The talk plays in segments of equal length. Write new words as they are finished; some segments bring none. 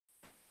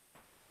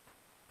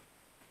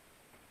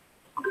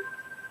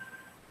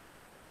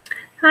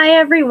Hi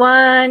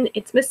everyone,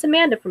 it's Miss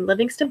Amanda from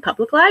Livingston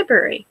Public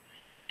Library,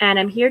 and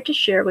I'm here to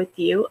share with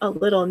you a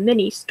little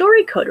mini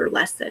story coder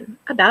lesson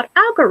about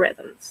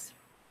algorithms.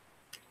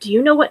 Do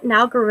you know what an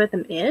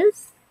algorithm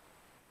is?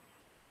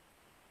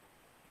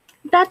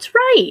 That's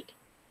right,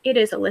 it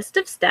is a list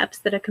of steps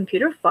that a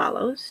computer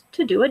follows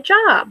to do a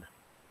job.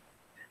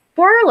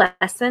 For our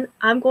lesson,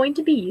 I'm going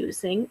to be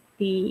using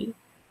the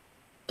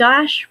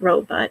Dash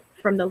robot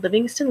from the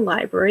Livingston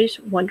Library's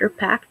Wonder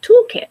Pack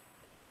Toolkit,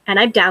 and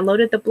I've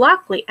downloaded the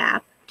Blockly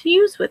app to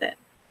use with it.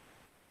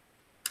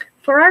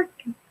 For our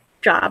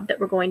job that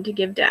we're going to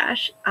give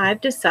Dash,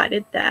 I've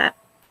decided that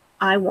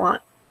I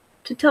want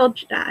to tell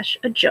Dash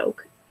a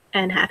joke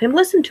and have him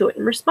listen to it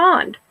and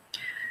respond.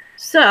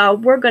 So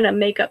we're going to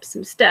make up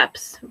some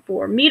steps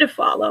for me to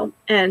follow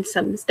and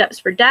some steps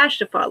for Dash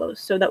to follow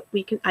so that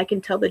I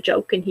can tell the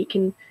joke and he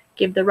can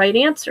give the right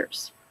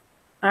answers.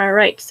 All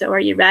right, so are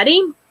you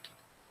ready?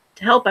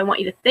 To help, I want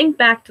you to think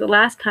back to the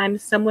last time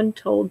someone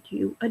told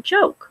you a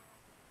joke.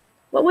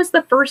 What was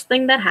the first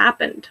thing that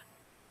happened?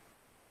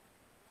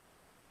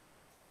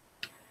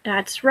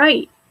 That's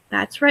right.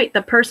 That's right.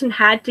 The person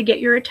had to get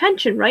your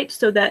attention, right?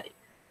 So that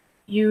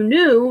you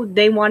knew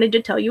they wanted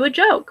to tell you a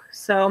joke.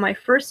 So my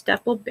first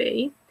step will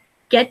be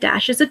get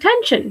Dash's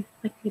attention.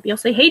 Like maybe I'll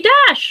say, "Hey,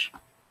 Dash."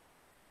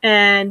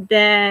 And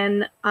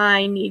then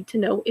I need to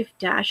know if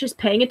Dash is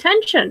paying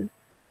attention.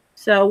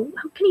 So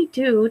what can he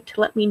do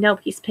to let me know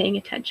he's paying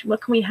attention?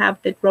 What can we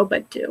have the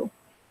robot do?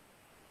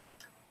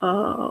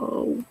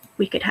 Oh,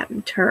 we could have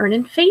him turn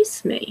and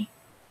face me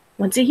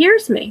once he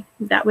hears me.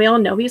 That way I'll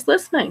know he's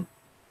listening.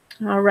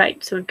 All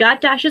right, so we've got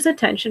Dash's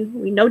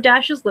attention. We know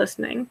Dash is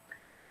listening.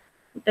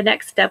 The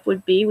next step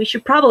would be we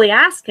should probably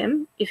ask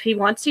him if he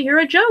wants to hear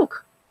a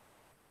joke.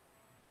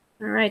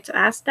 All right, so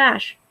ask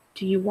Dash,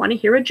 do you want to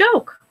hear a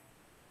joke?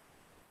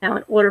 Now,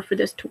 in order for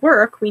this to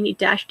work, we need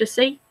Dash to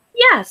say,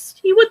 yes,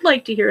 he would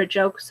like to hear a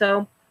joke,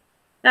 so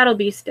that'll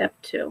be step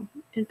 2.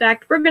 In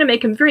fact, we're going to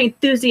make him very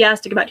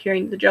enthusiastic about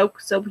hearing the joke,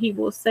 so he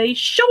will say,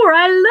 sure,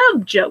 I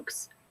love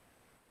jokes.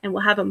 And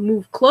we'll have him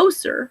move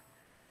closer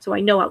so I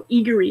know how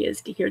eager he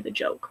is to hear the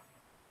joke.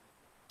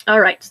 All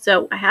right,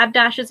 so I have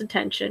Dash's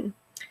attention.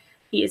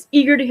 He is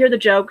eager to hear the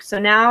joke, so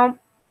now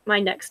my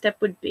next step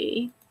would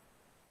be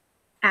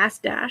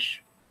ask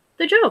Dash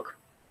the joke.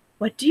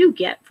 What do you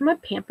get from a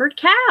pampered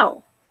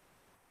cow?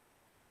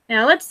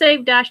 Now, let's say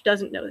Dash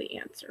doesn't know the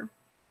answer,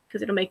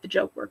 because it'll make the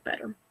joke work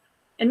better.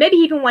 And maybe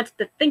he even wants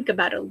to think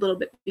about it a little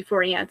bit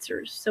before he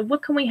answers. So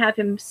what can we have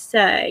him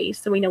say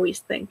so we know he's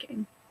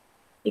thinking?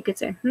 He could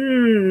say,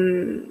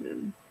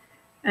 and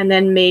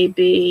then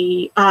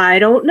maybe, I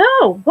don't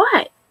know,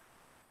 what?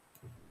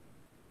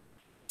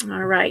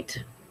 All right,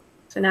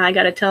 so now I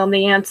got to tell him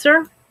the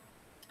answer.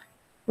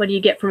 What do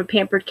you get from a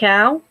pampered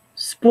cow?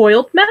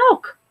 Spoiled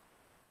milk.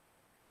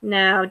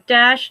 Now,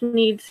 Dash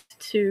needs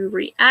to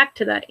react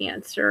to that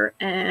answer,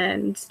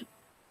 and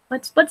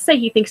let's say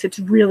he thinks it's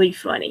really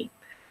funny.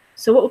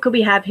 So what could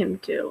we have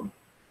him do?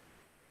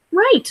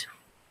 Right,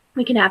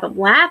 we can have him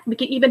laugh. We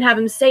can even have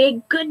him say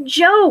a good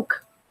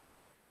joke.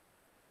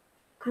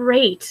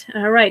 Great.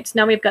 All right, so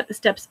now we've got the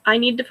steps I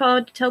need to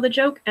follow to tell the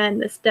joke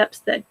and the steps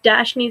that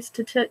Dash needs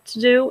to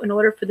do in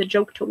order for the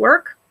joke to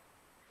work.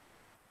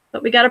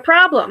 But we got a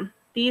problem.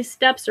 These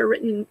steps are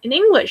written in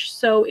English,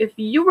 so if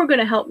you were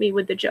going to help me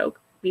with the joke,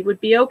 we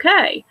would be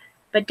okay.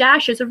 But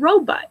Dash is a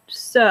robot,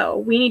 so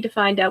we need to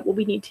find out what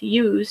we need to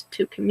use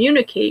to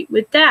communicate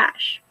with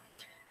Dash.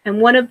 And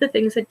one of the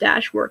things that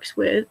Dash works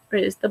with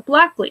is the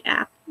Blockly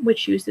app,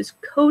 which uses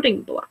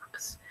coding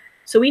blocks.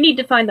 So we need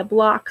to find the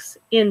blocks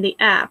in the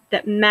app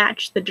that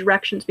match the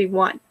directions we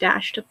want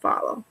Dash to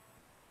follow.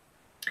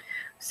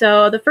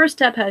 So the first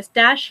step has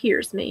Dash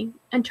hears me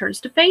and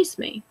turns to face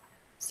me.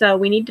 So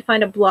we need to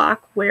find a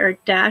block where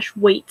Dash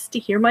waits to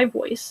hear my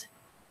voice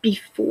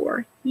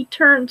before he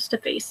turns to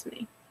face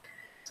me.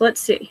 So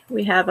let's see.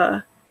 We have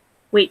a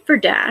wait for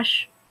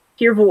Dash,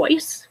 hear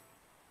voice,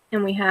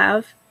 and we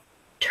have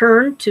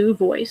turn to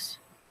voice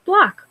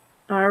block.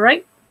 All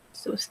right,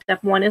 so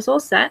step 1 is all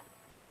set.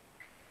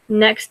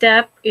 Next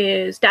step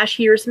is Dash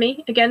hears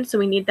me again, so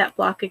we need that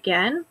block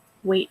again.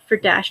 Wait for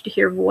Dash to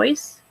hear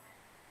voice,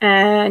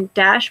 and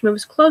Dash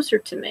moves closer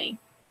to me.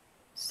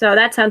 So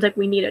that sounds like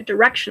we need a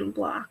direction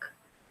block.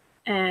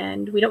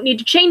 And we don't need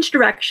to change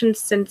directions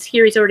since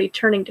here he's already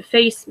turning to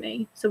face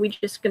me. So we're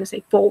just going to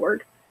say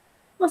forward.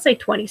 We'll say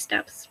 20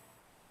 steps.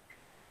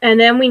 And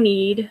then we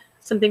need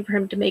something for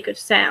him to make a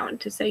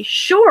sound, to say,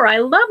 sure, I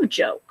love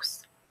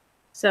jokes.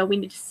 So we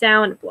need a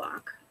sound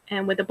block.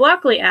 And with the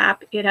Blockly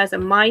app, it has a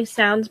My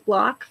Sounds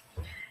block.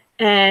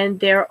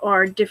 And there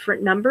are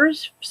different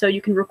numbers, so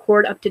you can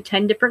record up to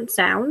 10 different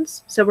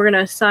sounds. So we're going to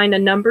assign a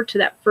number to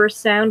that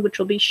first sound, which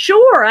will be,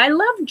 sure, I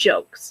love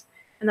jokes.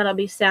 And that'll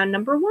be sound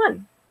number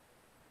 1.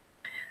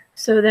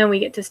 So then we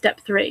get to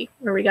step 3,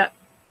 where we got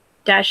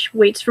Dash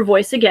waits for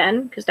voice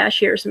again, because Dash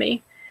hears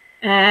me.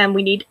 And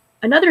we need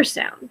another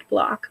sound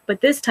block, but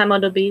this time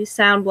it'll be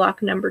sound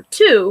block number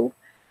 2,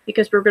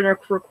 because we're going to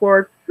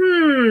record,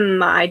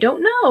 I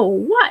don't know,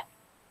 what,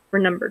 for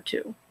number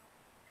 2.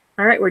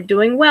 All right, we're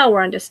doing well.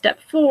 We're on to step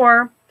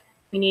 4.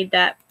 We need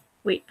that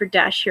wait for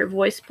dash here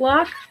voice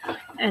block.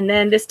 And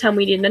then this time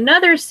we need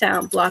another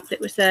sound block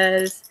that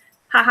says,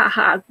 ha ha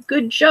ha,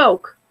 good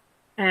joke.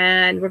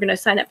 And we're going to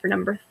sign up for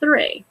number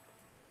 3.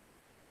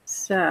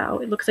 So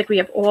it looks like we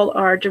have all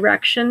our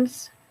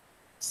directions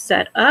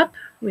set up.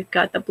 We've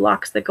got the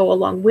blocks that go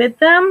along with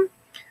them.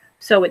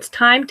 So it's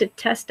time to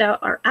test out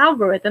our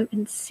algorithm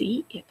and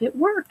see if it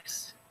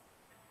works.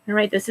 All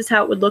right, this is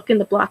how it would look in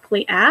the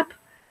Blockly app.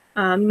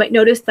 You might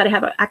notice that I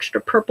have an extra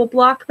purple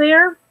block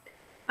there.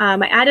 I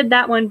added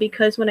that one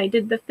because when I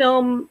did the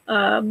film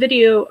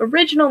video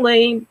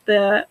originally,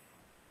 the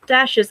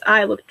Dash's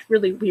eye looked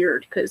really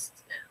weird because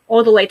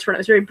all the lights were on. It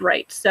was very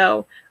bright.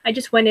 So I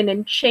just went in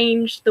and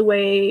changed the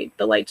way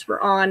the lights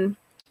were on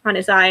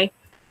his eye.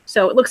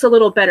 So it looks a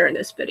little better in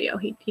this video.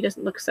 He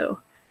doesn't look so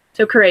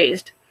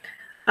crazed.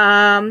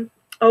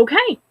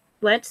 Okay,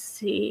 let's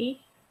see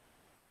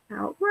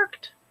how it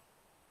worked.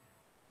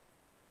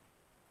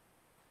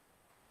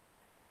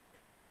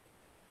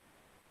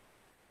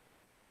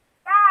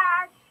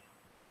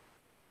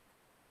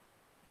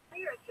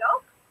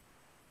 Joke?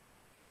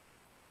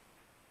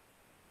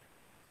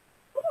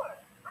 Sure,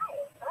 I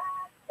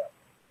love jokes.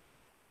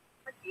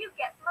 What do you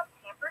get from a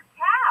pampered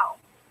cow?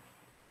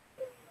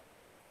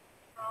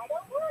 I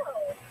don't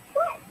know.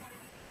 What?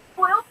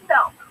 Boiled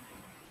milk.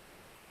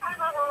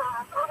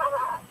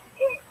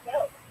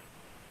 Joke.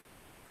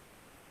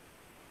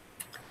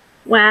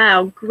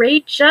 Wow,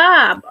 great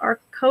job. Our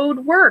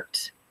code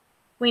worked.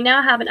 We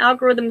now have an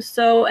algorithm,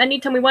 so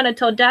anytime we want to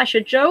tell Dash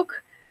a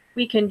joke,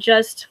 we can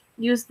just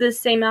use this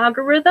same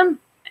algorithm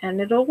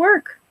and it'll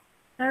work.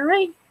 All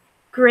right,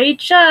 great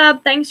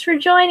job. Thanks for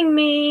joining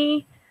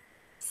me.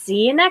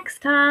 See you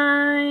next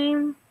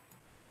time.